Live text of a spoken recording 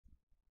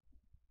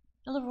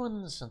Hello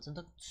everyone, this is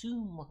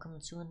Sunsen. Welcome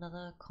to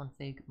another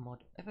config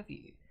mod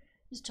overview.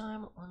 This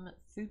time on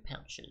food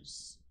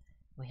pouches.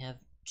 We have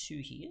two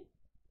here.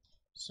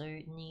 So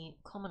in the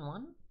common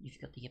one, you've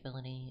got the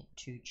ability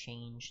to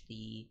change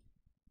the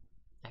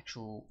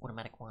actual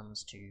automatic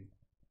ones to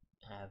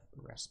have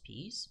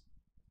recipes,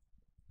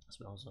 as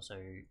well as also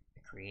a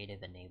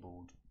creative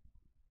enabled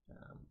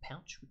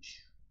pouch,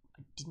 which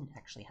I didn't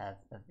actually have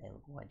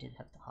available. I did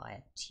have the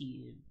higher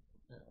tier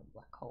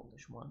black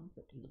hole-ish one,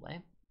 but either way.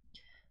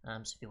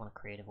 So if you want a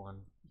creative one,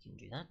 you can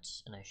do that,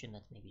 and I assume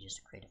that's maybe just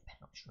a creative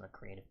pouch, not a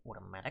creative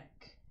automatic,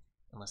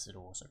 unless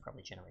it'll also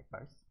probably generate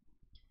both.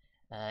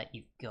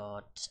 You've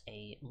got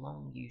a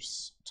long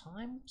use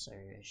time, so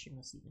I assume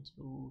that's the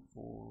interval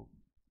for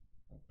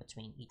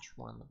between each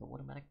one that the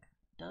automatic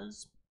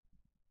does,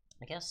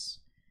 I guess,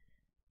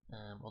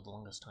 or the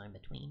longest time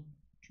between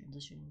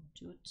transition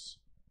to it.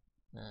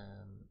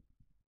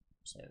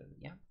 So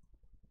yeah,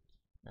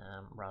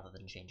 rather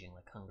than changing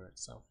like hunger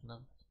itself and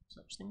other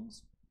such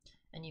things.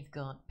 And you've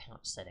got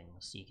pouch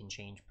settings, so you can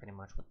change pretty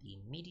much what the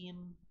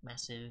medium,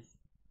 massive,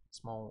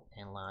 small,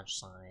 and large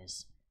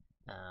size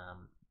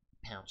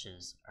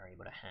pouches are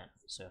able to have.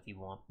 So if you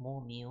want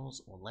more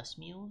meals or less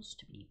meals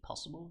to be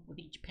possible with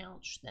each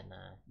pouch, then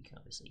you can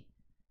obviously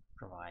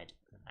provide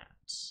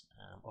that.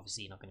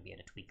 Obviously, you're not going to be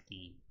able to tweak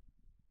the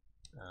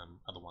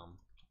other one,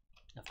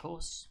 of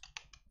course,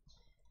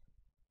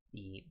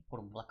 the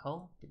portable black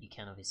hole, but you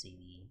can obviously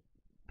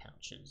the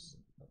pouches,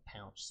 the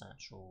pouch,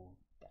 satchel,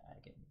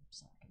 bag, and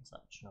sack and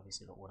such, and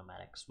obviously the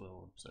automatics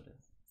will sort of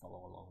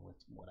follow along with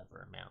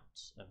whatever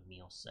amount of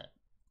meal set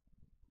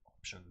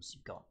options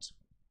you've got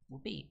will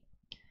be.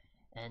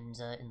 And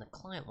in the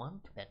client one,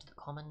 compared to the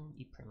common,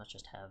 you pretty much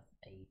just have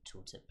a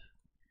tooltip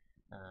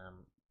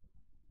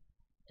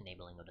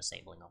enabling or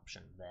disabling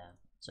option there.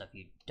 So if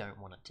you don't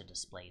want it to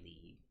display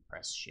the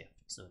press shift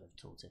sort of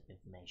tooltip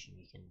information,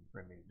 you can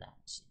remove that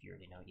if you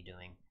already know what you're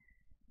doing,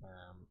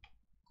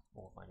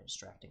 or find it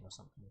distracting or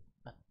something.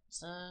 But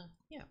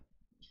yeah.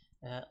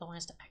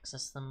 Otherwise, to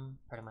access them,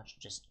 pretty much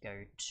just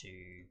go to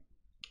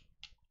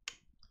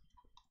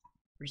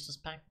resource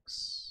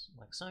packs,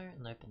 like so,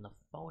 and open the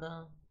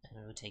folder, and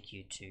it will take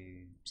you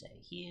to, say,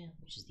 here,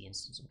 which is the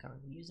instance I'm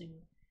currently using.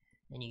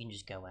 Then you can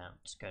just go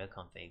out, go to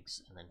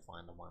configs, and then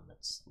find the one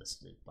that's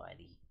listed by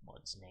the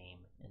mod's name,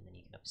 and then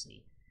you can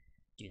obviously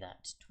do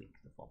that, tweak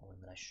the following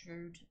that I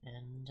showed,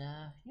 and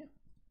yeah.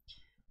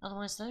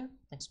 Otherwise though,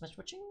 thanks so much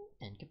for watching,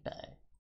 and goodbye.